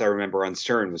appearance I remember on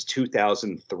Stern was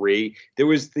 2003. There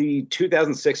was the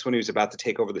 2006 when he was about to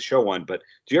take over the show one, but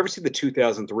do you ever see the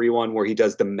 2003 one where he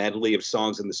does the medley of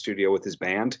songs in the studio with his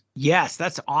band? Yes,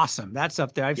 that's awesome. That's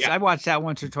up there. I watch that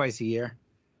once or twice a year.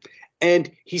 And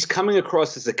he's coming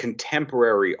across as a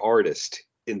contemporary artist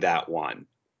in that one.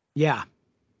 Yeah,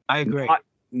 I agree.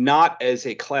 Not as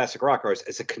a classic rock artist,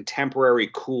 as a contemporary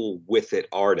cool with it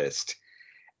artist.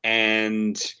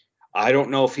 And I don't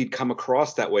know if he'd come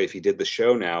across that way if he did the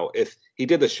show now. If he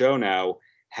did the show now,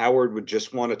 Howard would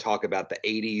just want to talk about the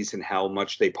 80s and how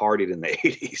much they partied in the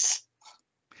 80s.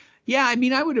 Yeah, I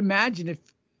mean, I would imagine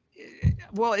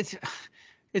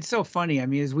it's so funny. I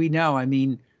mean, as we know, I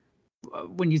mean,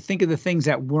 when you think of the things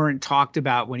that weren't talked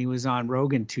about when he was on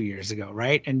Rogan 2 years ago,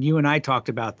 right? And you and I talked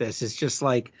about this. It's just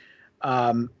like,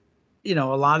 a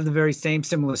lot of the very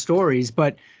similar stories.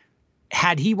 But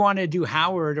had he wanted to do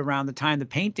Howard around the time the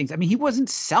paintings, I mean, he wasn't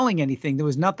selling anything. There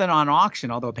was nothing on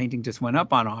auction, although a painting just went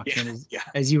up on auction,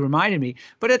 as you reminded me.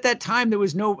 But at that time, there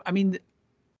was no, I mean,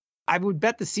 I would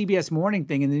bet the CBS Morning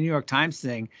thing and the New York Times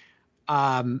thing,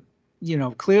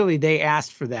 clearly they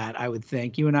asked for that, I would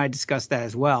think. You and I discussed that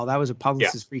as well. That was a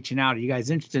publicist reaching out. Are you guys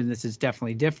interested in this? It's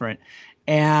definitely different.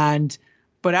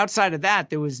 But outside of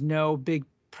that, there was no big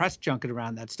press junket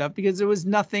around that stuff because there was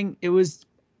nothing. It was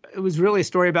really a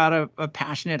story about a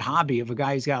passionate hobby of a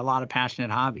guy who's got a lot of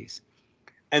passionate hobbies.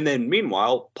 And then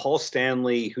meanwhile, Paul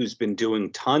Stanley, who's been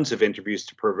doing tons of interviews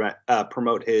to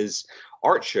promote his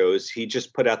art shows, he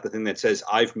just put out the thing that says,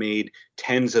 I've made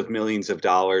tens of millions of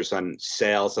dollars on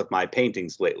sales of my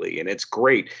paintings lately. And it's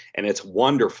great. And it's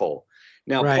wonderful.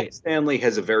 Now, Paul Stanley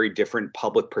has a very different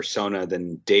public persona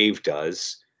than Dave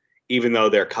does, even though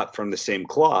they're cut from the same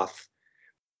cloth.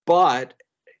 But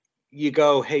you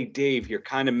go, hey, Dave, you're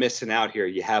kind of missing out here.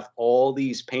 You have all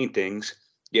these paintings.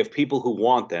 You have people who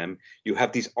want them. You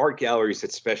have these art galleries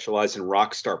that specialize in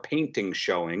rock star painting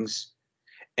showings.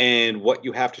 And what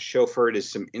you have to show for it is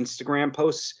some Instagram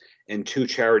posts and 2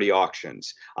 charity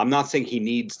auctions. I'm not saying he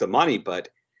needs the money, but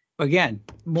again,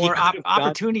 more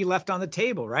opportunity left on the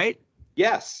table, right?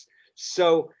 Yes.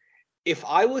 So if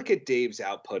I look at Dave's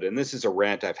output, and this is a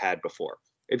rant I've had before,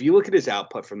 if you look at his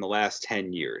output from the last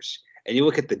 10 years and you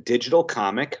look at the digital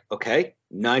comic, okay,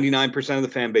 99% of the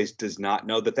fan base does not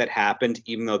know that happened,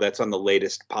 even though that's on the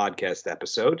latest podcast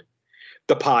episode.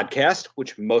 The podcast,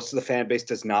 which most of the fan base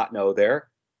does not know there.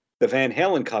 The Van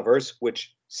Halen covers,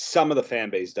 which some of the fan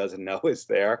base doesn't know is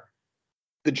there.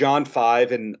 The John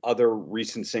 5 and other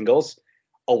recent singles,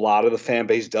 a lot of the fan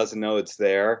base doesn't know it's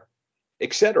there,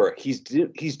 etc. He's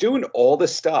doing all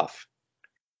this stuff,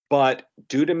 but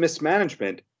due to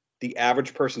mismanagement, the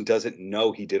average person doesn't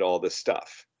know he did all this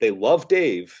stuff. They love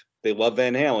Dave, they love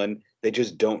Van Halen, they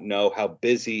just don't know how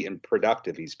busy and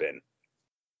productive he's been.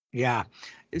 Yeah.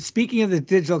 Speaking of the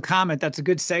digital comic, that's a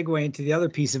good segue into the other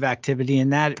piece of activity,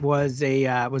 and that was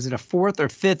was it a 4th or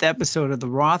 5th episode of the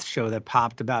Roth Show that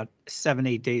popped about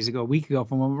 7-8 days ago, a week ago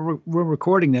from when we're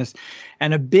recording this,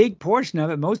 and a big portion of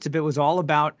it, most of it, was all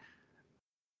about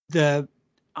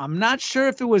I'm not sure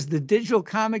if it was the digital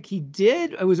comic he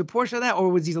did. It was a portion of that, or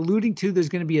was he alluding to there's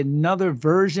going to be another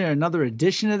version, another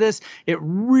edition of this? It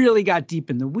really got deep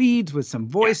in the weeds with some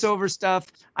voiceover stuff.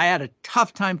 I had a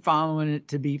tough time following it,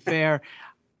 to be fair.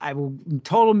 I will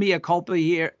total mea culpa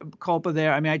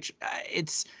there. I mean,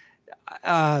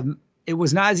 it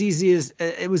was not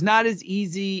as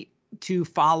easy to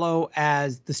follow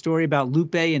as the story about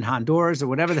Lupe in Honduras or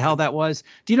whatever the hell that was.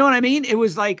 Do you know what I mean? It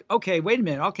was like, okay, wait a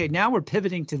minute. Okay, now we're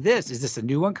pivoting to this. Is this a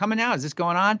new one coming out? Is this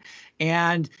going on?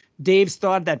 And Dave's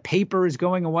thought that paper is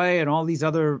going away and all these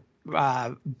other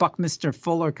Buckminster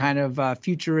Fuller kind of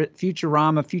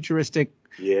Futurama, futuristic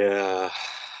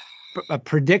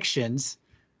predictions.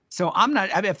 So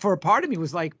for a part of me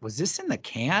was like, was this in the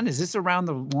can? Is this around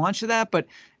the launch of that? But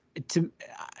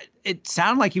it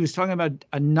sounded like he was talking about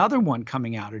another one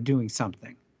coming out or doing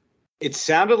something. It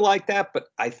sounded like that, but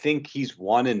I think he's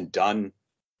one and done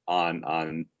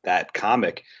on that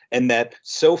comic, and that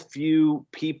so few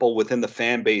people within the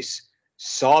fan base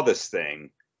saw this thing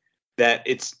that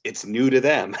it's new to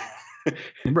them.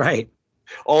 Right.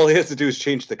 All he has to do is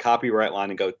change the copyright line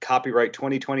and go, copyright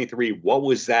 2023. What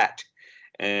was that?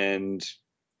 And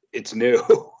it's new.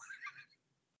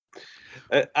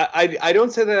 I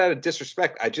don't say that out of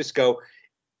disrespect. I just go,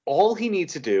 All he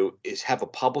needs to do is have a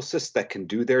publicist that can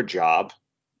do their job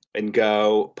and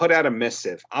go put out a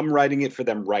missive. I'm writing it for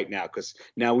them right now because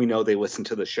now we know they listen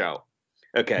to the show.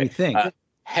 Okay. We think.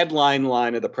 Headline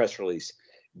line of the press release.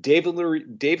 David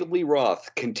Lee Roth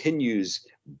continues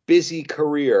busy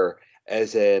career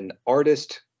as an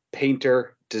artist,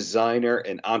 painter, designer,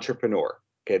 and entrepreneur.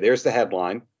 Okay, there's the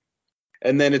headline.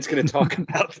 And then it's going to talk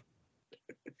about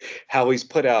how he's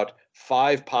put out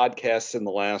 5 podcasts in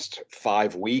the last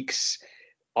 5 weeks,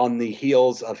 on the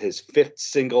heels of his 5th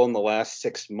single in the last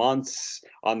 6 months,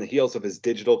 on the heels of his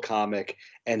digital comic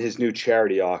and his new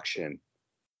charity auction.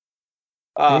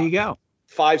 There you go.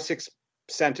 5-6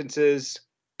 sentences.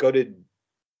 Go to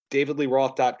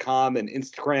davidleeroth.com and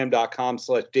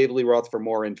instagram.com/davidleeroth for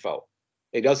more info.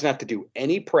 He doesn't have to do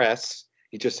any press.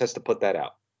 He just has to put that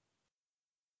out.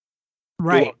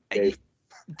 Right.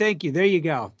 Thank you. There you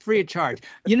go. Free of charge.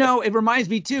 It reminds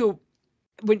me too,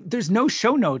 there's no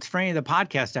show notes for any of the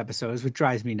podcast episodes, which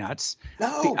drives me nuts.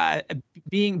 No.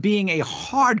 Being a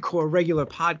hardcore regular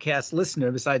podcast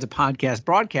listener, besides a podcast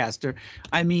broadcaster,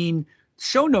 I mean,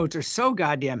 show notes are so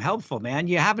goddamn helpful, man.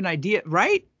 You have an idea,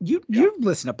 right? You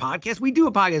listen to podcasts. We do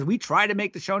a podcast. We try to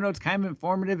make the show notes kind of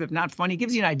informative, if not funny. It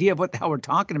gives you an idea of what the hell we're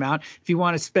talking about if you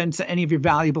want to spend any of your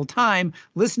valuable time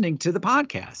listening to the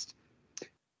podcast.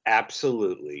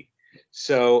 Absolutely.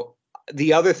 So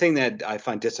the other thing that I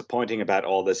find disappointing about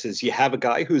all this is you have a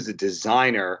guy who's a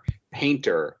designer,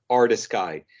 painter, artist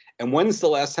guy. And when's the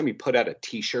last time he put out a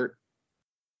t-shirt?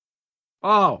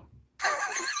 Oh,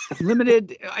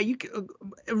 limited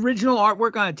original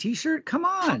artwork on a t-shirt? Come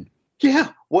on.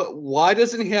 Yeah. Why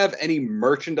doesn't he have any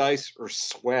merchandise or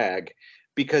swag?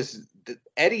 Because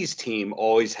Eddie's team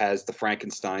always has the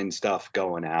Frankenstein stuff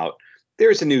going out.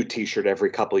 There's a new t-shirt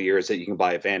every couple of years that you can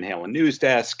buy at Van Halen News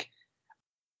Desk.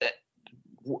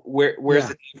 Where's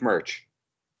the merch?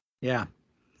 Yeah.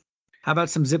 How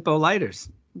about some Zippo lighters?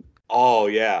 Oh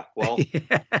yeah. Well,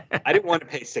 I didn't want to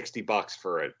pay $60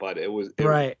 for it, but it was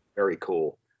very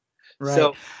cool. Right.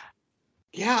 So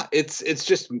yeah, it's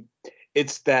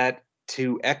that,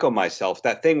 to echo myself,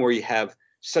 that thing where you have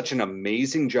such an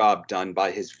amazing job done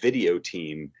by his video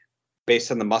team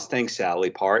based on the Mustang Sally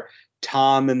part.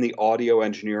 Tom and the audio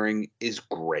engineering is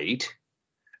great.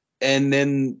 And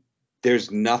then there's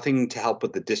nothing to help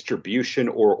with the distribution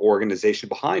or organization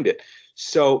behind it.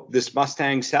 So this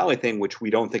Mustang Sally thing, which we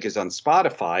don't think is on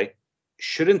Spotify,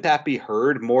 shouldn't that be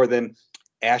heard more than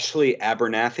Ashley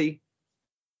Abernathy?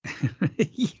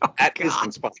 That is on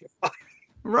Spotify.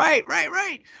 Right.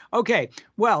 Okay.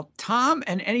 Well, Tom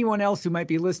and anyone else who might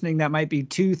be listening that might be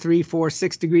 2, 3, 4,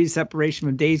 6 degrees separation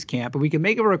from Dave's camp, but we can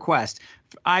make a request.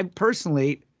 I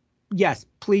personally, yes,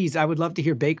 please, I would love to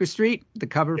hear Baker Street, the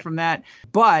cover from that.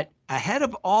 But ahead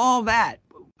of all that,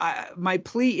 my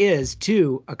plea is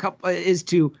to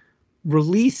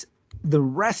release the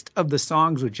rest of the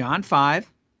songs with John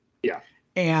 5. Yeah.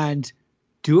 And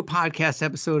do a podcast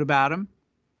episode about him.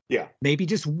 Yeah. Maybe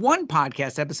just one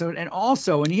podcast episode. And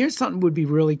also, and here's something would be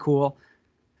really cool.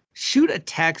 Shoot a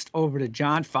text over to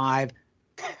John 5.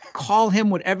 Call him,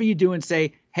 whatever you do, and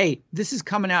say, hey, this is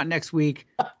coming out next week.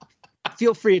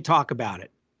 Feel free to talk about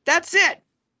it. That's it.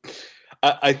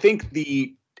 I think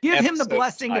give him the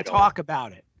blessing to talk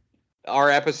about it.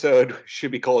 Our episode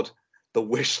should be called The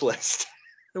Wish List.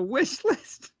 The Wish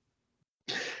List.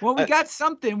 Well, we got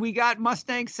something. We got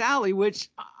Mustang Sally, which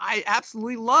I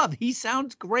absolutely love. He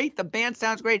sounds great. The band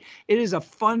sounds great. It is a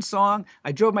fun song.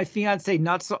 I drove my fiance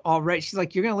nuts already. She's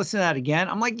like, you're going to listen to that again?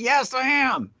 I'm like, yes, I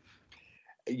am.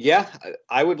 Yeah,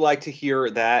 I would like to hear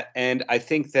that. And I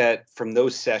think that from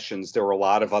those sessions, there were a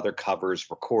lot of other covers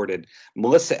recorded.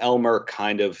 Melissa Elmer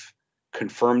kind of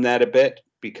confirmed that a bit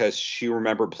because she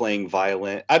remembered playing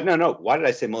violin. No. Why did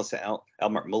I say Melissa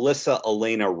Elmer? Melissa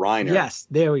Elena Reiner. Yes,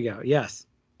 there we go. Yes.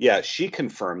 Yeah, she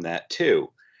confirmed that too,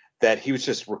 that he was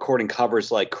just recording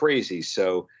covers like crazy.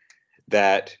 So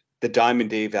that the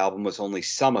Diamond Dave album was only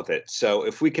some of it. So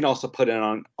if we can also put it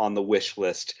on the wish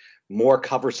list, more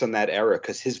covers from that era,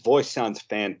 because his voice sounds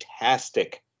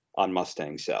fantastic on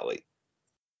Mustang Sally.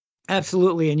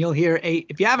 Absolutely. And you'll hear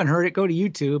if you haven't heard it, go to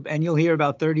YouTube and you'll hear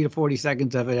about 30 to 40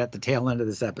 seconds of it at the tail end of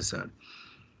this episode.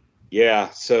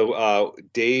 Yeah. So,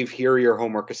 Dave, here are your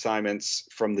homework assignments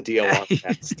from the DLR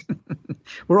test.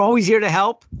 We're always here to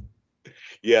help.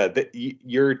 Yeah.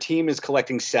 Your team is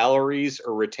collecting salaries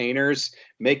or retainers.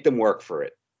 Make them work for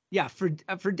it. Yeah.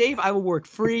 For Dave, I will work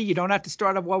free. You don't have to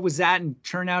start up what was that and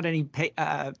churn out any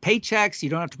paychecks. You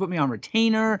don't have to put me on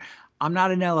retainer. I'm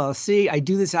not an LLC. I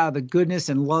do this out of the goodness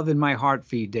and love in my heart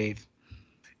for you, Dave.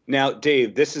 Now,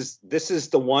 Dave, this is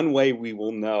the one way we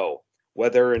will know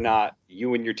whether or not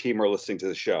you and your team are listening to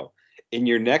the show. in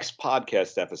your next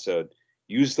podcast episode,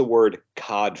 use the word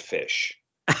codfish.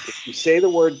 If you say the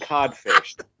word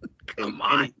codfish in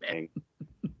anything,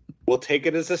 we'll take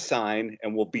it as a sign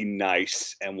and we'll be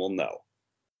nice and we'll know.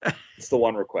 It's the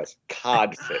one request.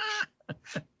 Codfish.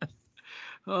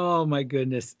 Oh my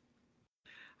goodness.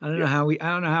 I don't know how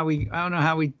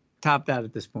we top that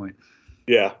at this point.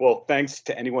 Yeah. Well, thanks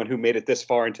to anyone who made it this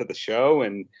far into the show,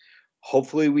 and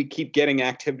hopefully we keep getting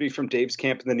activity from Dave's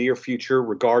camp in the near future,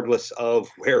 regardless of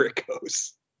where it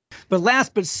goes. But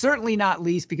last but certainly not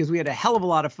least, because we had a hell of a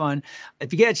lot of fun,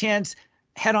 if you get a chance,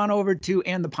 head on over to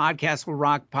And the Podcast Will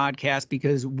Rock podcast,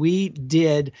 because we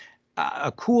did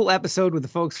a cool episode with the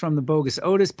folks from the Bogus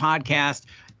Otis podcast,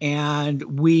 and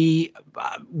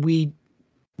how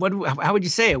would you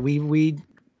say it? We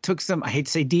took some, I hate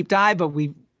to say deep dive, but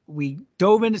we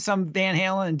dove into some Van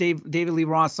Halen and David Lee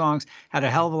Roth songs, had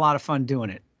a hell of a lot of fun doing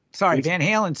it. Sorry, Van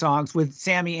Halen songs with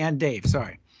Sammy and Dave.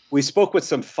 Sorry. We spoke with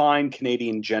some fine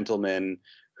Canadian gentlemen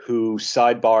who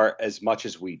sidebar as much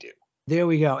as we do. There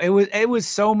we go. It was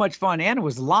so much fun, and it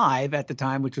was live at the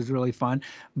time, which was really fun.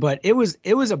 But it was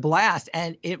a blast,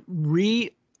 and it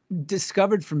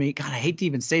rediscovered for me. God, I hate to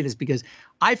even say this because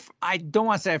I don't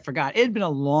want to say I forgot. It had been a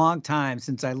long time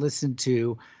since I listened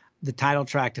to the title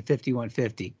track to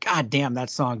 5150. God damn, that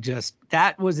song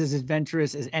that was as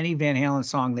adventurous as any Van Halen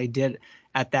song they did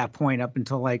at that point, up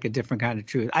until like A Different Kind of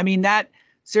Truth. I mean,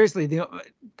 seriously, they're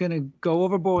going to go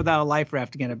overboard without a life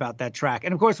raft again about that track.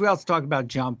 And of course, we also talked about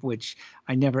Jump, which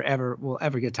I never, ever will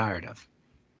ever get tired of.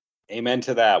 Amen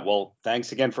to that. Well,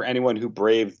 thanks again for anyone who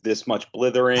braved this much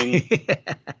blithering.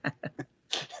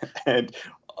 And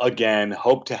again,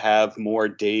 hope to have more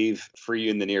Dave for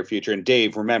you in the near future. And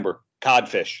Dave, remember,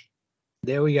 codfish.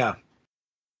 There we go.